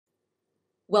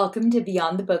Welcome to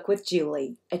Beyond the Book with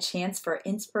Julie, a chance for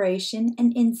inspiration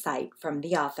and insight from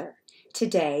the author.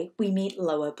 Today, we meet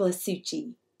Loa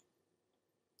Blasucci.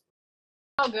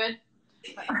 Oh, good.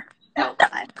 Well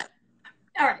done.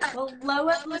 All right. Well,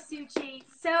 Loa Blasucci,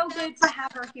 so good to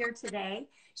have her here today.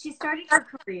 She started her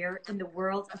career in the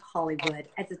world of Hollywood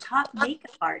as a top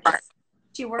makeup artist.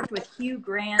 She worked with Hugh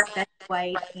Grant, Betty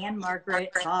White, Anne Margaret,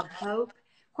 Bob Hope,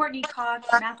 Courtney Cox,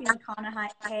 Matthew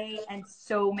McConaughey, and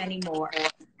so many more.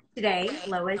 Today,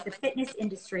 Loa is a fitness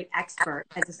industry expert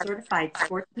as a certified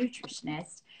sports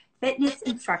nutritionist, fitness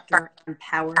instructor, and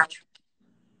power trainer.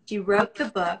 She wrote the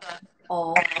book,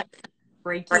 All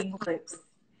Breaking Loose.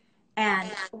 And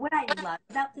what I love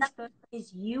about this book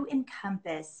is you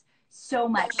encompass so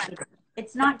much.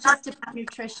 It's not just about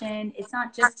nutrition. It's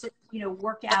not just,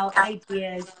 workout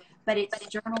ideas, but it's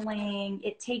journaling.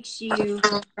 It takes you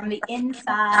from the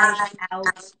inside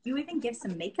out. You even give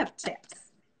some makeup tips.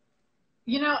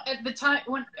 At the time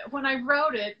when I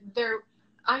wrote it,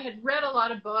 I had read a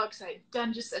lot of books. I had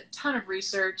done just a ton of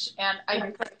research, and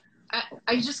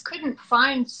I just couldn't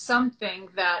find something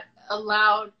that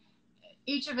allowed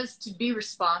each of us to be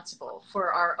responsible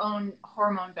for our own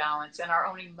hormone balance and our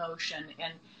own emotion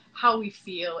and how we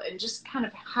feel and just kind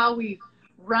of how we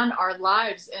run our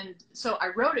lives. And so I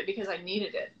wrote it because I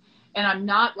needed it. And I'm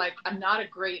not a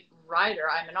great writer.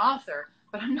 I'm an author,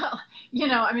 but I'm not,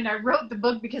 I wrote the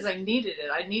book because I needed it.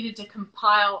 I needed to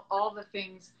compile all the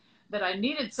things that I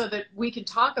needed so that we could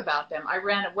talk about them. I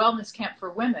ran a wellness camp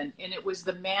for women, and it was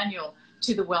the manual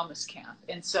to the wellness camp.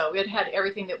 And so it had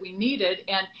everything that we needed,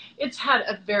 and it's had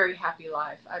a very happy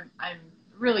life. I'm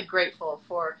really grateful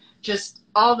for just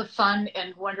all the fun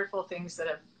and wonderful things that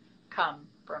have come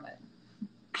from it.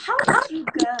 How did you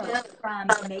go from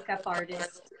makeup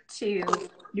artist to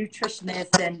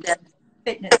nutritionist and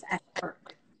fitness expert?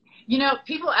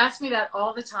 People ask me that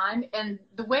all the time, and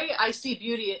the way I see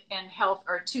beauty and health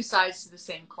are two sides to the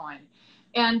same coin.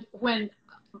 And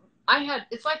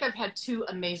it's like I've had two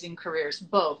amazing careers,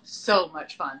 both so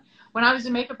much fun. When I was a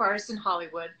makeup artist in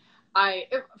Hollywood,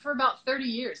 for about 30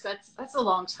 years, that's a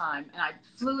long time. And I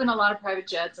flew in a lot of private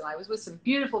jets, and I was with some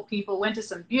beautiful people, went to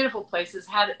some beautiful places,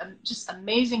 had just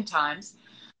amazing times.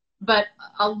 But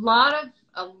a lot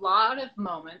of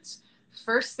moments,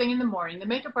 first thing in the morning, the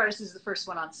makeup artist is the first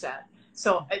one on set.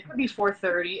 So it could be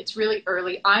 4:30. It's really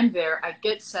early. I'm there. I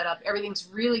get set up. Everything's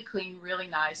really clean, really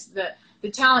nice. The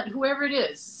talent, whoever it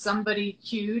is, somebody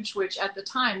huge, which at the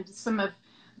time, some of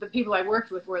the people I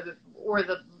worked with were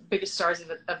the biggest stars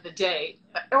of the day,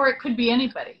 or it could be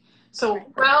anybody. So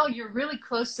while you're really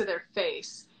close to their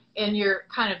face and you're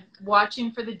kind of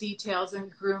watching for the details and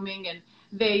grooming, and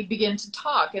they begin to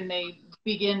talk and they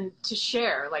begin to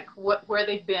share like where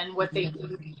they've been, what they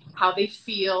do, how they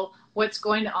feel, what's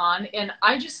going on. And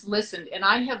I just listened, and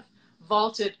I have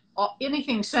vaulted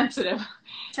anything sensitive.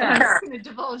 Sure. And I'm not going to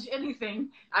divulge anything.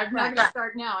 I'm not going to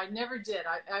start now. I never did.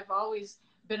 I've always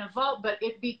been a vault, but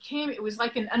it was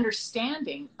like an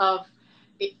understanding of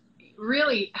it.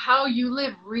 Really, how you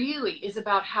live really is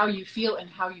about how you feel and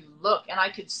how you look. And I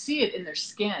could see it in their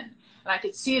skin, and I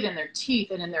could see it in their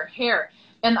teeth and in their hair.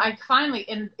 And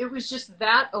and it was just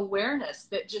that awareness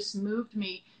that just moved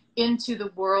me into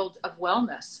the world of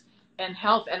wellness and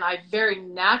health. And I very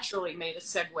naturally made a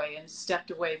segue and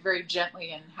stepped away very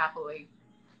gently and happily.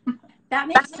 That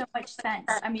makes so much sense.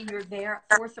 I mean, you're there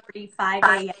at 4:30, 5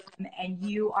 a.m., and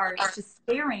you are just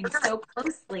staring so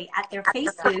closely at their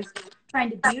faces,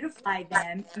 trying to beautify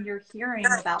them, and you're hearing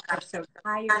about they're so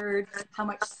tired, how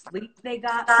much sleep they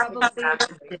got probably or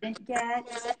didn't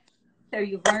get. So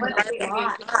you learned a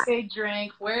lot. What they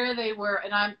drank, where they were,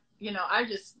 and I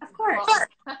just, of course.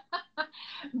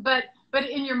 But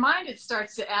in your mind, it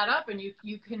starts to add up, and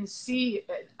you can see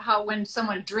how when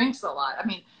someone drinks a lot. I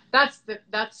mean, that's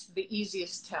the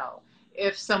easiest tell.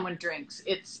 If someone drinks,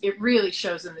 it really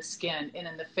shows in the skin and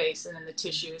in the face and in the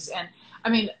tissues. And I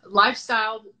mean,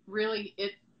 lifestyle really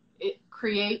it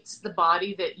creates the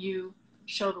body that you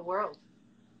show the world.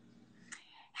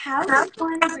 How does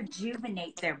one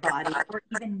rejuvenate their body, or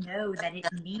even know that it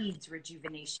needs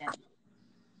rejuvenation?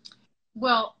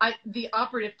 Well, the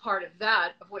operative part of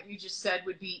that, of what you just said,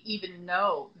 would be even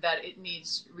know that it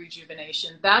needs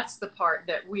rejuvenation. That's the part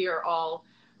that we are all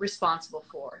responsible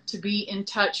for, to be in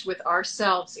touch with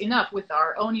ourselves enough, with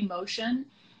our own emotion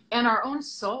and our own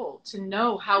soul, to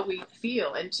know how we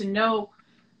feel, and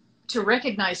to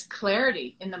recognize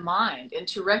clarity in the mind, and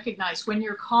to recognize when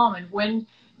you're calm and when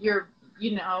your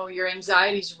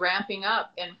anxiety's ramping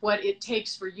up, and what it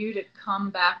takes for you to come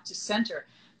back to center.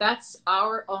 That's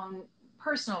our own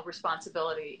personal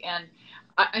responsibility. And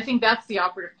I think that's the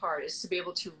operative part, is to be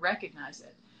able to recognize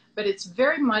it. But it's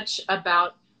very much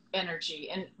about energy.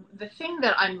 And the thing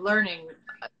that I'm learning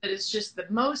that is just the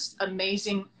most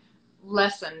amazing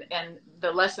lesson, and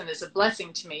the lesson is a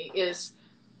blessing to me, is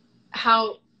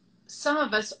how some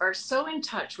of us are so in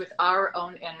touch with our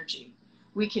own energy.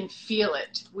 We can feel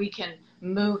it, we can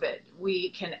move it,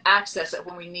 we can access it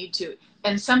when we need to.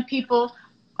 And some people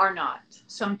are not.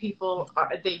 Some people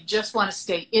are, they just want to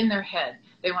stay in their head.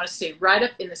 They want to stay right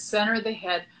up in the center of the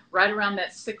head, right around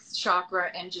that sixth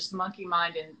chakra, and just monkey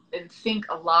mind and think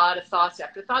a lot of thoughts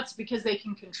after thoughts, because they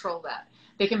can control that.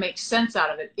 They can make sense out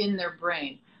of it in their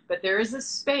brain. But there is a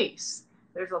space.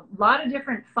 There's a lot of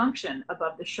different function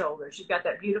above the shoulders. You've got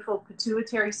that beautiful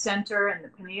pituitary center and the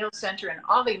pineal center and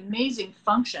all the amazing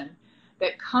function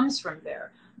that comes from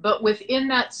there. But within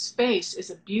that space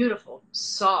is a beautiful,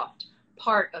 soft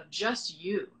part of just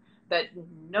you that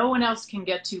no one else can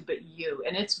get to but you.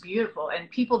 And it's beautiful.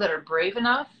 And people that are brave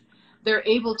enough, they're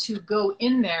able to go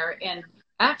in there and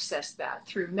access that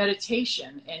through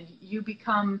meditation. And you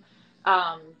become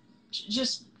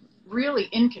just really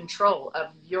in control of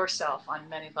yourself on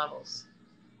many levels.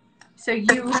 So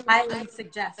you highly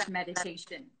suggest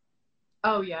meditation?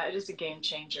 Oh yeah, it is a game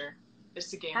changer.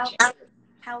 It's a game changer.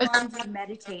 How long do you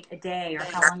meditate a day, or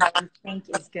how long do you think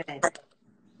is good?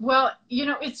 Well, you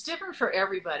know, it's different for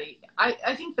everybody.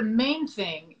 I think the main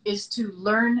thing is to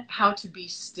learn how to be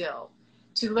still,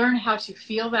 to learn how to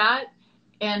feel that,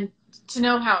 and to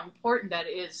know how important that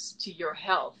is to your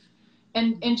health.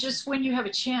 And just when you have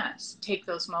a chance, take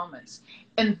those moments.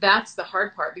 And that's the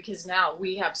hard part, because now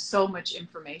we have so much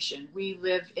information. We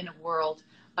live in a world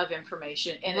of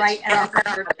information, and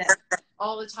it's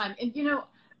all the time. And you know,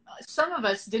 some of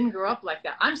us didn't grow up like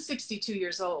that. I'm 62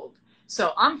 years old,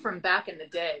 so I'm from back in the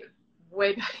day,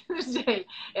 way back in the day.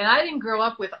 And I didn't grow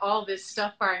up with all this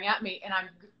stuff firing at me. And I'm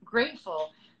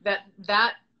grateful that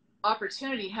that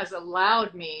opportunity has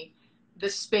allowed me the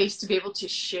space to be able to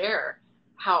share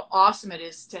how awesome it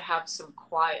is to have some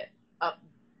quiet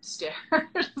upstairs.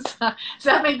 Does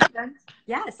that make sense?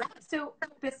 Yes. So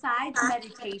besides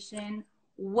meditation,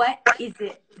 what is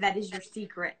it that is your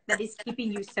secret that is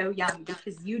keeping you so young?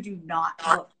 Because you do not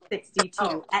look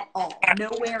 62 at all.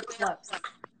 Nowhere close.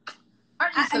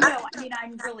 I know. I mean,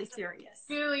 I'm really serious.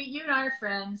 Julie, you and I are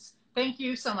friends. Thank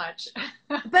you so much.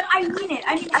 But I mean it.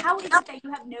 I mean, how is it that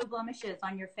you have no blemishes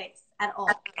on your face at all?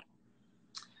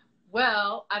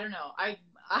 Well, I don't know. I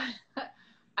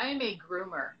am a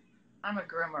groomer. I'm a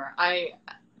groomer. I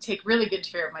take really good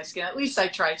care of my skin. At least I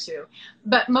try to.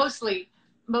 But mostly,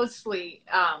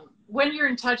 when you're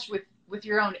in touch with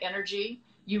your own energy,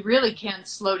 you really can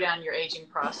slow down your aging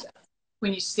process.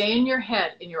 When you stay in your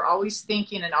head and you're always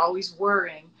thinking and always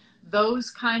worrying, those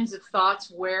kinds of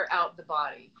thoughts wear out the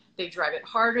body. They drive it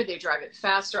harder. They drive it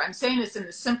faster. I'm saying this in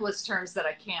the simplest terms that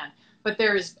I can, but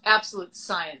there is absolute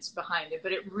science behind it.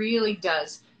 But it really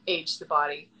does age the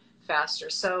body faster.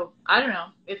 So I don't know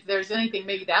if there's anything,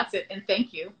 maybe that's it. And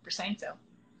thank you for saying so.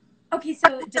 Okay,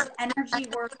 so does energy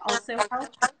work also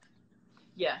help?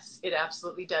 Yes, it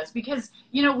absolutely does. Because,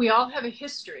 you know, we all have a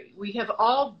history. We have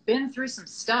all been through some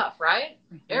stuff, right?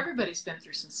 Mm-hmm. Everybody's been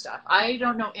through some stuff. I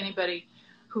don't know anybody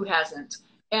who hasn't.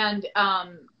 And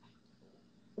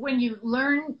when you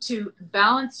learn to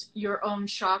balance your own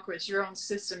chakras, your own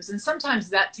systems, and sometimes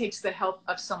that takes the help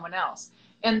of someone else.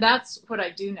 And that's what I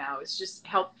do now, is just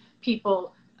help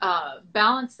people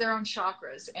balance their own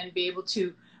chakras and be able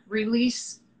to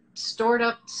release stored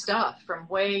up stuff from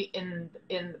way in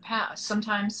the past.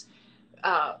 Sometimes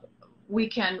we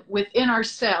can, within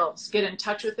ourselves, get in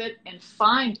touch with it and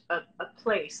find a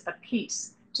place, a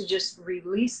piece to just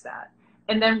release that.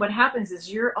 And then what happens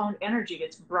is your own energy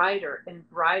gets brighter and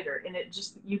brighter, and it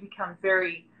just, you become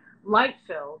very light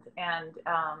filled. And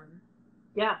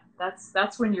yeah,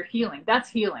 that's when you're healing. That's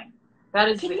healing. That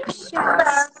is.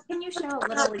 Can you show a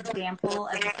little example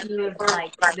of a few of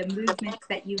like the movements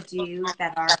that you do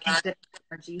that are considered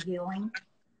energy healing?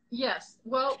 Yes.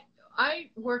 Well, I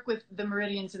work with the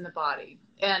meridians in the body,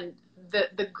 and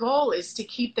the goal is to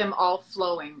keep them all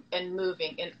flowing and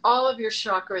moving, and all of your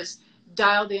chakras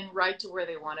dialed in right to where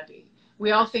they want to be.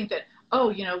 We all think that, oh,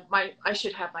 you know, I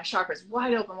should have my chakras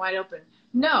wide open.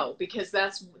 No, because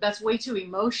that's way too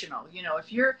emotional. You know,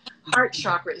 if your heart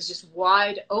chakra is just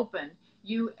wide open,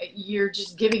 you're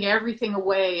just giving everything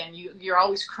away, and you're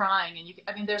always crying, and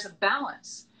I mean, there's a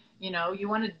balance. You know, you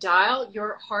want to dial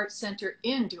your heart center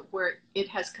into where it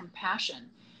has compassion,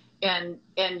 and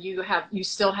you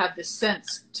still have the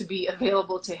sense to be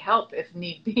available to help if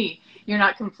need be. You're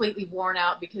not completely worn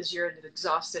out because you're an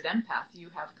exhausted empath. You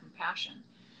have compassion.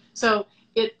 So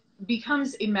it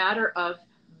becomes a matter of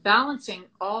balancing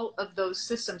all of those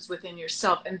systems within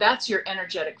yourself, and that's your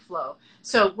energetic flow.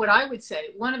 So what I would say,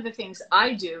 one of the things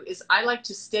I do is I like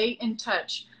to stay in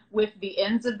touch with the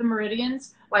ends of the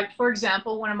meridians. Like, for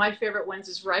example, one of my favorite ones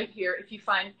is right here. If you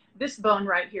find this bone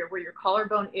right here where your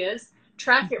collarbone is,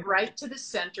 track it right to the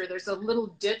center. There's a little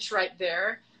ditch right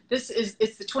there. It's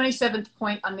the 27th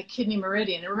point on the kidney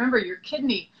meridian. And remember, your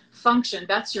kidney function,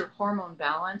 that's your hormone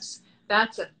balance.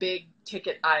 That's a big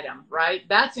ticket item, right?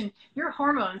 Your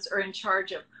hormones are in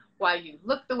charge of why you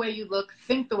look the way you look,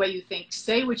 think the way you think,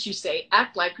 say what you say,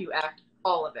 act like you act,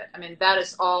 all of it. I mean, that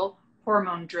is all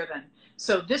hormone driven.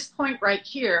 So this point right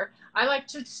here, I like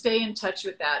to stay in touch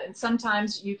with that. And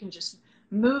sometimes you can just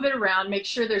move it around, make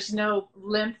sure there's no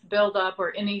lymph buildup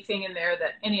or anything in there,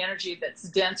 that any energy that's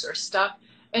dense or stuck,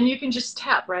 and you can just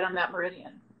tap right on that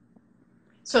meridian.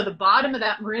 So the bottom of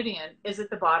that meridian is at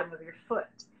the bottom of your foot.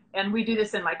 And we do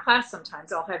this in my class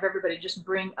sometimes. I'll have everybody just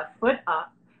bring a foot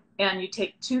up, and you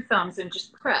take two thumbs and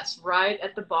just press right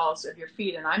at the balls of your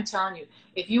feet. And I'm telling you,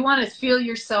 if you want to feel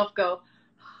yourself go,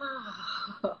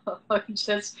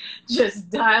 just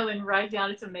dial in right down.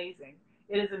 It's amazing.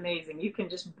 It is amazing. You can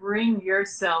just bring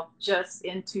yourself just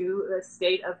into a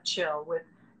state of chill with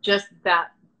just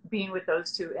that, being with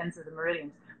those two ends of the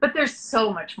meridians. But there's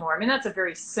so much more. I mean, that's a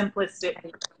very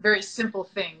simplistic, very simple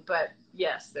thing. But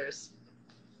yes,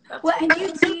 well, and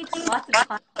you teach lots of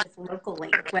classes locally,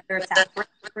 whether it's at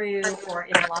Breakthrough or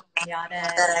in La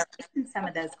Piñata. In some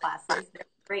of those classes, they're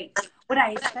great. What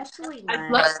I especially love, I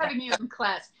love having you in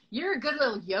class. You're a good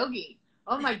little yogi.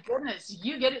 Oh my goodness,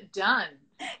 you get it done.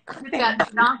 With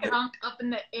that knock up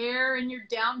in the air and your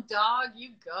down dog,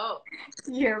 you go.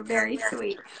 You're very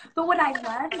sweet. But what I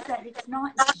love is that it's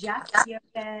not just yoga,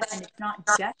 and it's not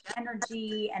just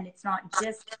energy, and it's not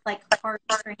just like hard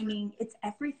training. It's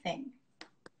everything.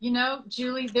 You know,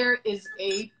 Julie, there is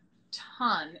a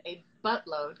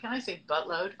buttload. Can I say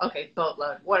buttload? Okay,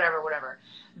 boatload, whatever.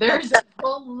 There's a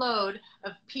full load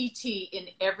of PT in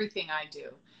everything I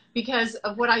do. Because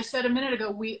of what I said a minute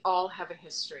ago, we all have a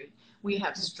history. We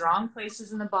have strong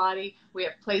places in the body. We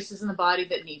have places in the body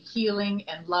that need healing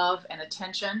and love and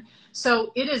attention.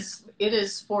 So it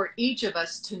is for each of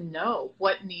us to know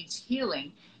what needs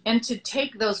healing, and to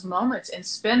take those moments and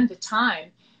spend the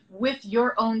time with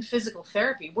your own physical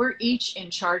therapy. We're each in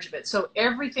charge of it. So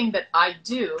everything that I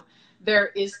do, there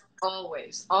is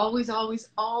always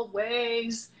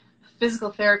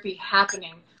physical therapy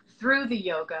happening through the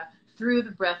yoga, through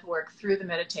the breath work, through the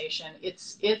meditation.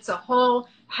 It's a whole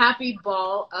happy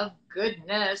ball of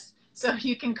goodness. So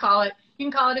you can call it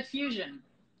a fusion.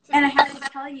 And I have to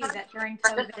tell you that during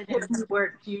COVID, the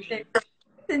word fusion.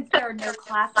 Since there are no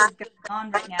classes going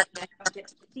on right now, and I don't get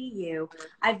to see you,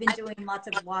 I've been doing lots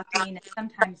of walking and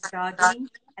sometimes jogging,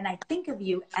 and I think of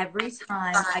you every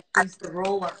time I use the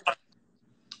roller.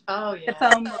 Oh, yeah. The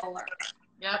foam roller.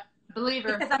 Yep,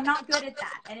 believer. Because I'm not good at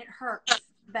that, and it hurts.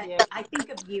 But yeah. I think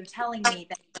of you telling me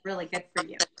that it's really good for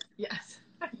you. Yes.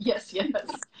 Yes.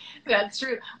 That's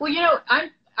true. Well, you know,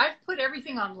 I've put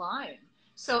everything online.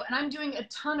 So, and I'm doing a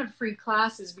ton of free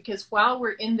classes, because while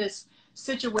we're in this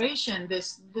situation,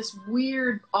 this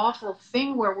weird, awful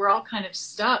thing where we're all kind of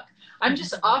stuck, I'm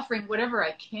just offering whatever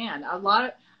I can.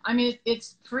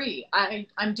 It's free.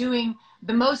 I'm doing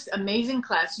the most amazing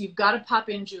class. You've got to pop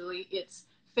in, Julie. It's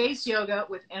face yoga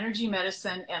with energy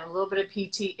medicine and a little bit of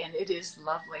PT, and it is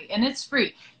lovely, and it's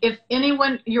free. If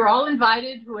anyone, you're all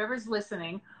invited, whoever's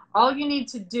listening. All you need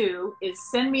to do is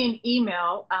send me an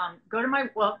email. Go to my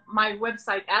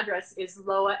website address is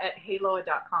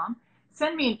loa@heyloa.com.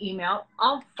 Send me an email.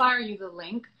 I'll fire you the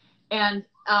link. And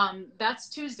that's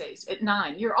Tuesdays at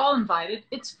 9. You're all invited.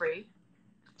 It's free.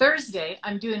 Thursday,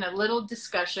 I'm doing a little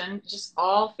discussion, just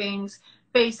all things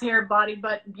face, hair, body,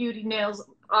 butt, beauty, nails,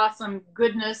 awesome,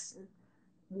 goodness,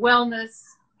 wellness,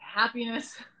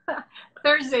 happiness.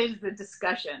 Thursday is the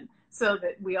discussion, so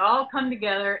that we all come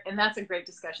together, and that's a great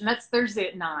discussion. That's Thursday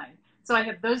at 9. So I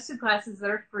have those two classes that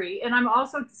are free, and I'm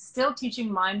also still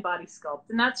teaching mind body sculpt,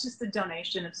 and that's just a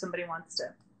donation if somebody wants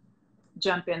to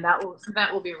jump in. That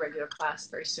will be a regular class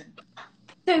very soon.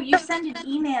 So you send an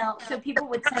email, so people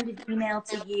would send an email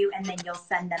to you, and then you'll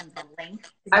send them the link?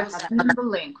 I will send them the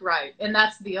link, right. And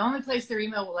that's the only place their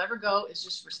email will ever go, is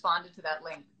just responded to that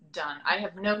link. Done. I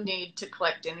have no need to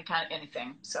collect any kind of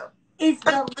anything. So is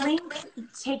the link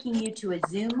taking you to a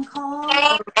Zoom call?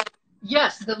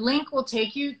 Yes, the link will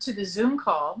take you to the Zoom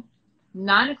call,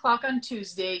 9 o'clock on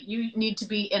Tuesday. You need to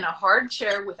be in a hard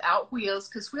chair without wheels,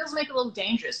 because wheels make it a little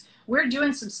dangerous. We're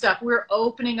doing some stuff. We're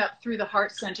opening up through the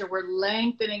heart center. We're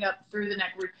lengthening up through the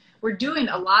neck. We're doing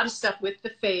a lot of stuff with the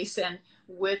face and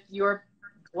with your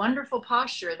wonderful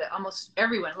posture that almost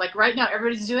everyone, like right now,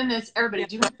 everybody's doing this. Everybody,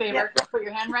 do me a favor, put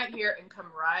your hand right here and come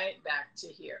right back to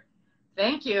here.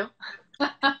 Thank you.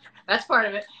 That's part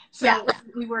of it. So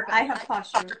we work. I have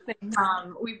posture things.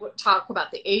 We talk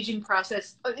about the aging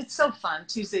process. It's so fun.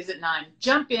 Tuesdays at 9.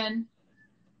 Jump in.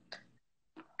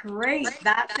 Great.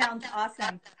 That sounds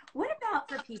awesome. What about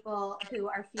for people who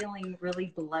are feeling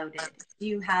really bloated? Do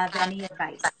you have any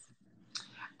advice?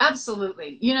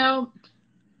 Absolutely. You know,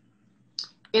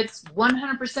 it's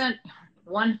 100%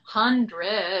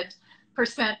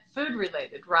 food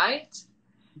related, right?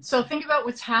 So think about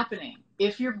what's happening.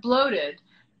 If you're bloated,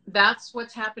 that's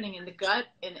what's happening in the gut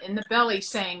and in the belly,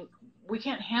 saying, we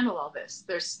can't handle all this.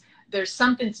 There's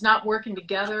something's not working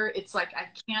together. It's like, I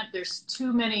can't, there's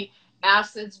too many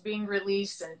acids being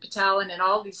released and ptyalin and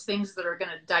all these things that are going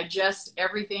to digest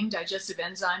everything, digestive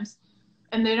enzymes,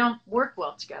 and they don't work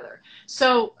well together.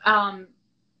 So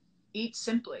eat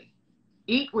simply.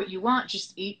 Eat what you want,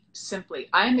 just eat simply.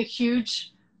 I am a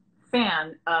huge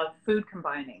fan of food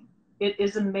combining. It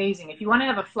is amazing. If you want to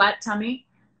have a flat tummy,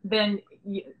 then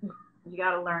you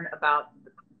got to learn about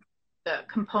the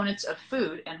components of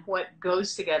food and what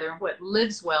goes together and what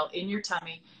lives well in your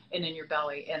tummy and in your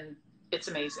belly. And it's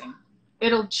amazing.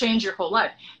 It'll change your whole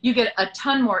life. You get a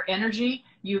ton more energy,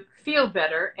 you feel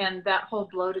better, and that whole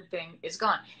bloated thing is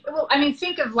gone. Well, I mean,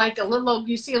 think of like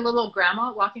you see a little old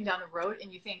grandma walking down the road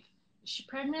and you think, is she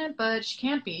pregnant? But she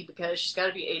can't be because she's got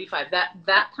to be 85.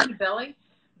 That kind of belly,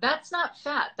 that's not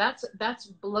fat. That's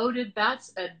bloated.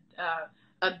 That's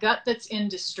a gut that's in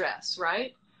distress,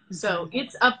 right? Mm-hmm. So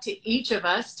it's up to each of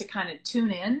us to kind of tune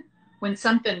in when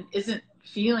something isn't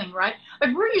feeling right.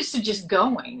 Like we're used to just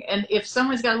going, and if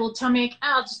someone's got a little tummy ache,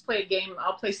 I'll just play a game.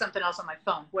 I'll play something else on my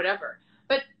phone, whatever.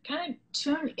 But kind of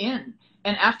tune in,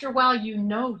 and after a while, you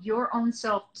know your own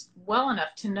self well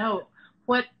enough to know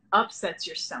what upsets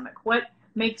your stomach, what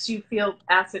makes you feel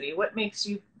acidy, what makes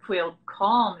you feel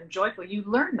calm and joyful. You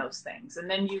learn those things, and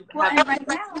then you right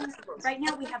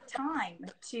now we have time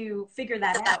to figure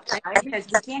that out, right? Because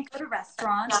we can't go to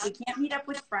restaurants, we can't meet up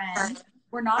with friends,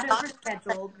 we're not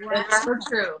overscheduled. That's so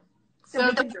true. So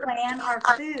we can plan our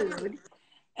food.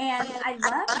 And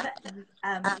I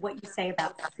love what you say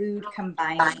about food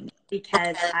combining,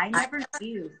 because I never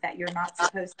knew that you're not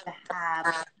supposed to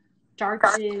have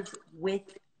starches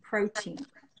with protein,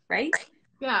 right?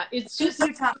 Yeah, it's just,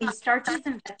 you taught me starches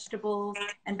and vegetables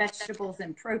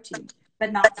and protein,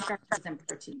 but not starches and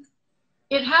protein.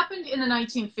 It happened in the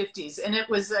 1950s, and it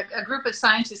was a group of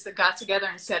scientists that got together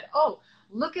and said, oh,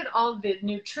 look at all the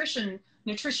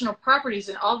nutritional properties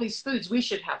in all these foods. We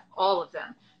should have all of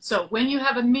them. So when you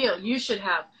have a meal, you should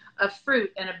have a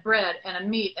fruit and a bread and a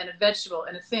meat and a vegetable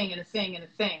and a thing and a thing and a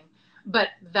thing. But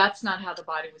that's not how the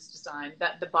body was designed.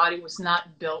 That the body was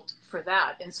not built for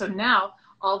that. And so now,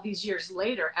 all these years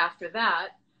later, after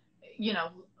that, you know,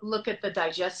 look at the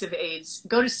digestive aids.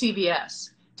 Go to CVS.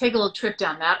 Take a little trip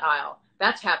down that aisle.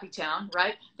 That's Happy Town,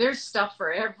 right? There's stuff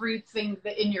for everything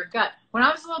in your gut. When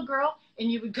I was a little girl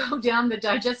and you would go down the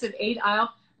digestive aid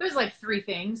aisle, there's like 3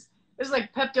 things. There's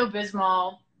like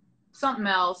Pepto-Bismol, something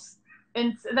else,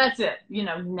 and that's it. You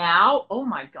know, now, oh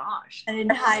my gosh. An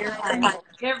entire aisle.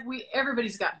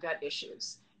 Everybody's got gut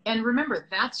issues. And remember,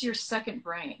 that's your second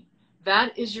brain.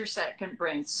 That is your second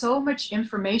brain. So much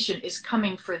information is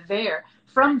coming from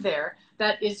there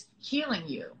that is healing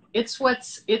you.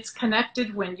 It's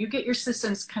connected. When you get your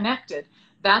systems connected,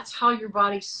 that's how your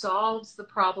body solves the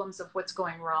problems of what's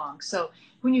going wrong. So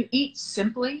when you eat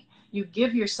simply, you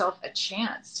give yourself a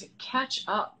chance to catch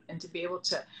up and to be able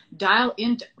to dial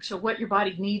into what your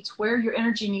body needs, where your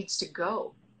energy needs to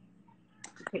go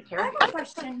to take care of you. I have a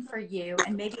question for you,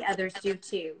 and maybe others do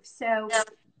too. So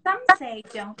some say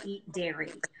don't eat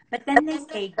dairy, but then they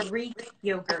say Greek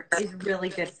yogurt is really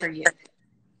good for you.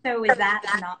 So is that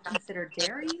not considered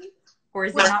dairy, or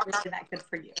is it not really that good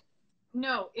for you?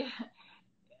 No,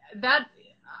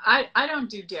 I don't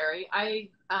do dairy.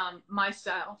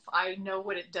 Myself, I know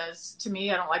what it does to me.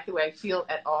 I don't like the way I feel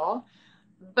at all.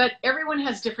 But everyone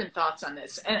has different thoughts on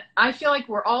this. And I feel like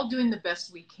we're all doing the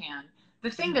best we can.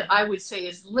 The thing that I would say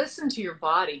is listen to your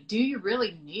body. Do you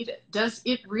really need it? Does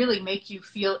it really make you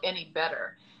feel any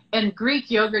better? And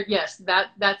Greek yogurt, yes,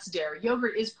 that's dairy.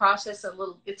 Yogurt is processed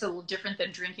it's a little different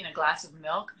than drinking a glass of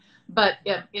milk, but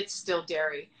it's still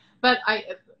dairy. But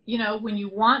when you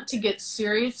want to get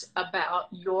serious about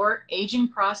your aging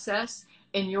process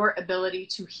and your ability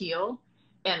to heal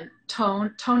and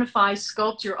tonify,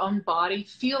 sculpt your own body,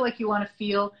 feel like you want to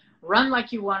feel, run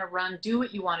like you want to run, do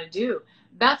what you want to do.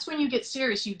 That's when you get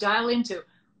serious. You dial into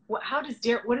what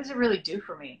does it really do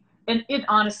for me? And it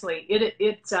honestly,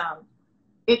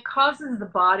 it causes the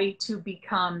body to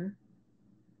become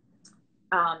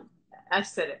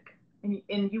acidic.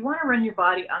 And you want to run your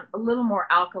body on a little more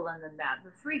alkaline than that.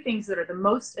 The three things that are the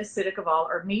most acidic of all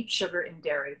are meat, sugar, and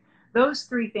dairy. Those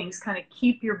three things kind of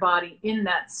keep your body in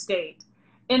that state.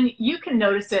 And you can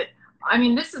notice it. I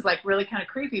mean, this is like really kind of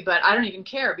creepy, but I don't even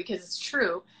care because it's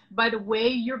true, by the way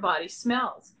your body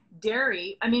smells.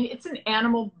 Dairy, I mean, it's an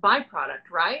animal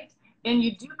byproduct, right? And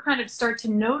you do kind of start to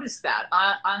notice that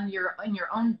on your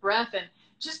own breath, and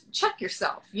just check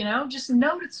yourself, you know, just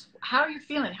notice how you're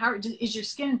feeling. How is your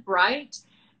skin bright?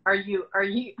 Are you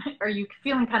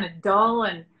feeling kind of dull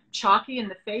and chalky in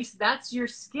the face? That's your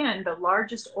skin, the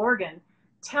largest organ,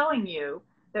 telling you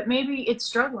that maybe it's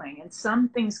struggling and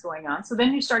something's going on. So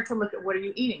then you start to look at, what are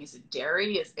you eating? Is it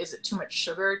dairy? Is it too much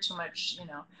sugar? Too much, you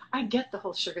know, I get the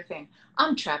whole sugar thing.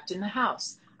 I'm trapped in the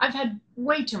house. I've had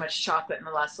way too much chocolate in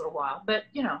the last little while, but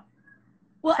you know.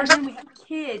 Well, and then we have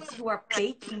kids who are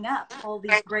baking up all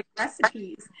these great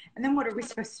recipes. And then what are we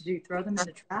supposed to do? Throw them in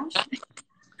the trash?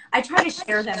 I try to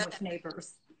share them with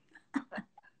neighbors.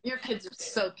 Your kids are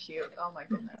so cute. Oh my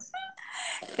goodness.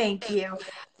 Thank you.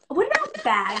 What about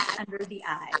bags under the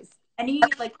eyes? Any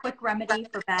like quick remedy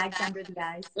for bags under the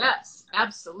eyes? Yes,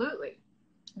 absolutely.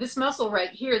 This muscle right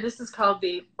here, this is called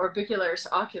the orbicularis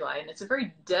oculi, and it's a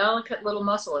very delicate little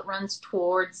muscle. It runs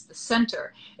towards the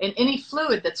center, and any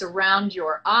fluid that's around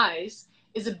your eyes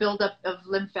is a buildup of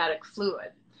lymphatic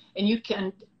fluid. And you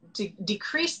can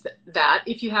decrease that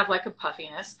if you have like a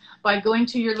puffiness by going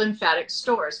to your lymphatic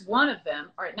stores. One of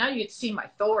them, all right, now you get to see my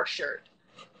Thor shirt.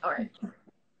 All right,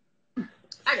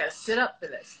 I gotta sit up for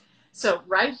this. So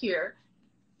right here,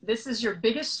 this is your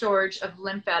biggest storage of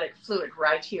lymphatic fluid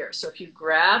right here. So if you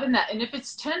grab in that, and if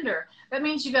it's tender, that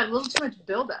means you got a little too much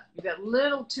buildup. You got a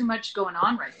little too much going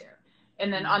on right there.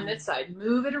 And then on this side,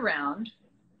 move it around.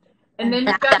 And then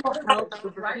you've got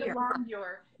right along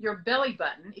your belly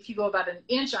button. If you go about an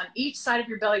inch on each side of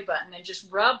your belly button and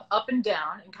just rub up and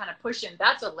down and kind of push in,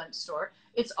 that's a lymph store.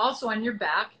 It's also on your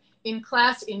back. In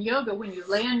class, in yoga, when you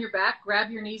lay on your back, grab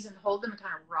your knees and hold them and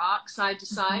kind of rock side to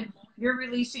side. You're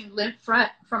releasing lymph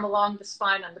from along the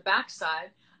spine on the back side.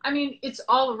 I mean, it's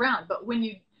all around. But when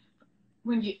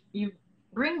you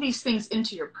bring these things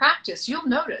into your practice, you'll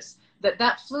notice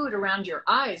that fluid around your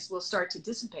eyes will start to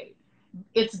dissipate.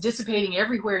 It's dissipating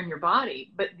everywhere in your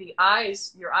body, but your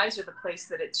eyes are the place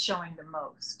that it's showing the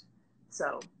most.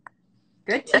 So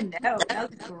good to know. That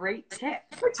was a great tip.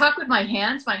 I talk with my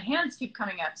hands. My hands keep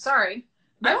coming up. Sorry.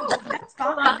 No, that's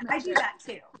fine. I do that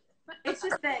too. It's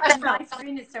just that my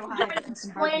screen is so high.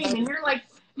 Explain, and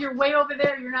you're way over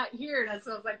there. You're not here. And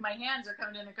so it's like my hands are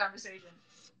coming in the conversation.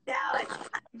 No, it's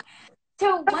fine.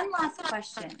 So one last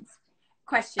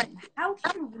question. How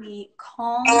can we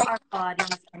calm our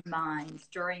bodies and minds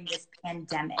during this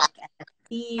pandemic and the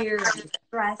fear and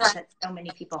stress that so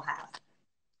many people have?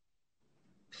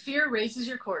 Fear raises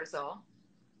your cortisol.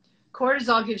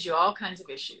 Cortisol gives you all kinds of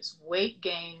issues, weight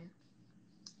gain,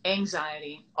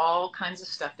 anxiety, all kinds of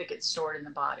stuff that gets stored in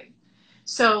the body.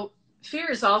 So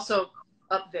fear is also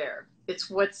up there. It's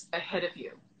what's ahead of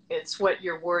you. It's what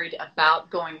you're worried about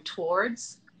going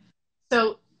towards.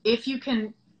 So if you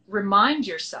can remind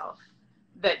yourself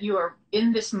that you are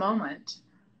in this moment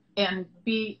and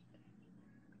be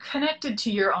connected to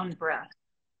your own breath,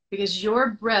 because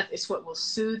your breath is what will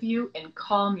soothe you and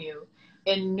calm you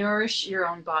and nourish your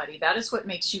own body. That is what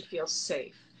makes you feel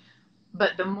safe.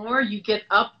 But the more you get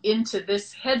up into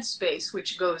this headspace,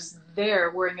 which goes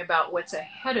there, worrying about what's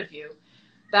ahead of you,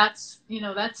 that's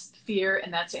fear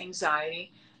and that's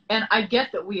anxiety. And I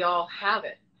get that we all have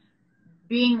it.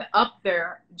 Being up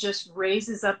there just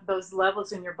raises up those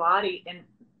levels in your body and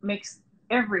makes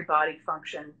every body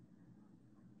function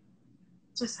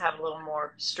just have a little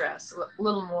more stress, a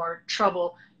little more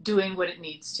trouble doing what it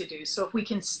needs to do. So if we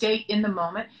can stay in the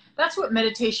moment, that's what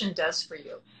meditation does for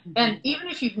you. Mm-hmm. And even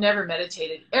if you've never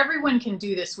meditated, everyone can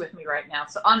do this with me right now.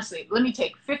 So honestly, let me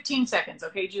take 15 seconds.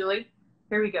 Okay, Julie?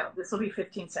 Here we go. This will be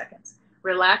 15 seconds.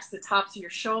 Relax the tops of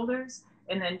your shoulders,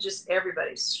 and then just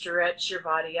everybody stretch your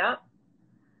body up.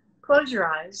 Close your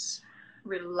eyes.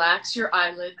 Relax your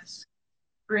eyelids.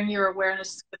 Bring your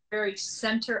awareness to the very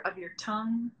center of your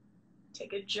tongue.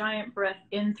 Take a giant breath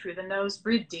in through the nose.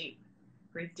 Breathe deep.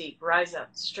 Breathe deep. Rise up.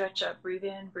 Stretch up. Breathe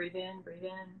in. Breathe in. Breathe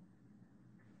in.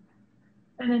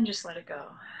 And then just let it go.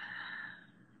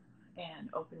 And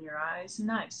open your eyes.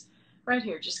 Nice. Right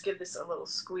here. Just give this a little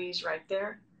squeeze right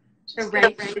there. So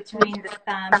right between the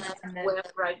thumb and the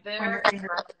right there. Right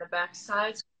on the back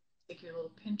side. So take your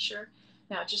little pincher.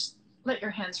 Now just let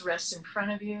your hands rest in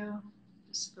front of you.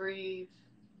 Just breathe.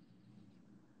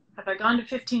 Have I gone to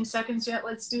 15 seconds yet?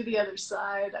 Let's do the other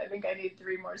side. I think I need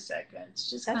 3 more seconds.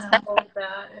 Just kind of hold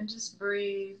that and just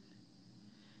breathe.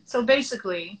 So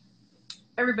basically,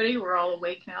 everybody, we're all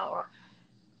awake now, or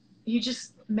you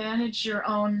just manage your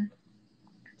own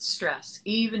stress,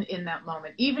 even in that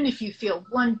moment. Even if you feel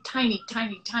one tiny,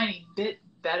 tiny, tiny bit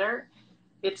better,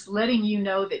 it's letting you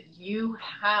know that you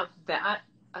have that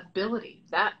ability,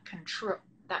 that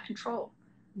control.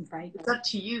 Right. It's up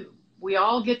to you. We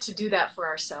all get to do that for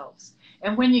ourselves.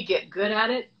 And when you get good at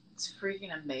it, it's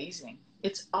freaking amazing.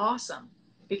 It's awesome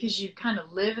because you kind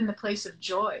of live in the place of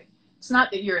joy. It's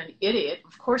not that you're an idiot.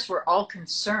 Of course, we're all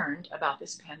concerned about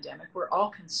this pandemic. We're all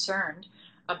concerned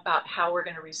about how we're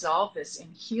going to resolve this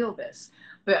and heal this.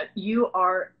 But you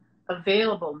are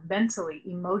available mentally,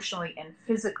 emotionally, and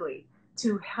physically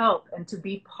to help and to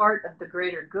be part of the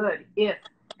greater good if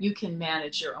you can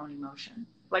manage your own emotion,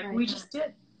 like we just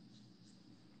did.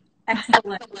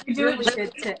 Excellent. Really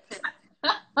good tip.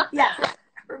 Yes,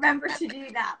 remember to do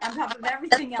that on top of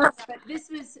everything else. But this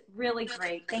was really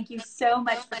great. Thank you so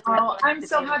much for joining us. I'm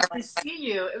so happy to see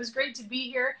you. It was great to be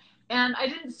here. And I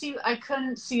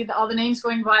couldn't see all the names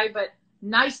going by, but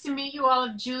nice to meet you, all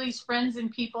of Julie's friends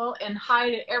and people, and hi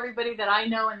to everybody that I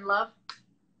know and love.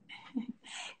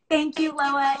 Thank you,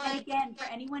 Loa. And again, for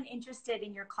anyone interested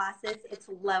in your classes, it's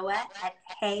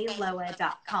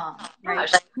loa@heyloa.com. Right?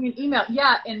 Yeah, email.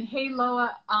 Yeah, and Hey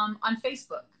Loa on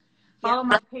Facebook. Follow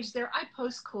my page there. I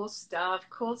post cool stuff.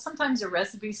 Sometimes a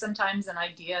recipe, sometimes an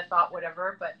idea, thought,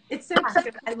 whatever. But it's so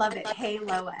cute. I love it. Hey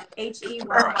Loa.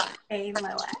 H-E-Y. Hey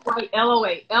Loa. Right,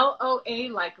 L-O-A. L-O-A,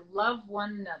 like love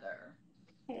one another.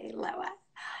 Hey Loa.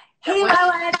 Hey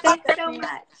Loa, thanks so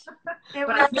much. It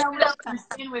was so much fun. I'm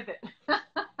staying with it.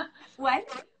 What?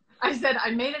 I said I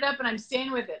made it up and I'm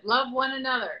staying with it. Love one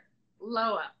another.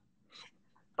 Loa.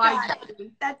 Bye.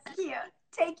 That's cute.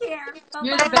 Take care. Bye-bye.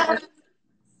 You're the best.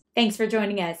 Thanks for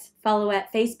joining us. Follow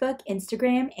at Facebook,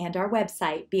 Instagram, and our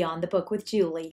website, Beyond the Book with Julie.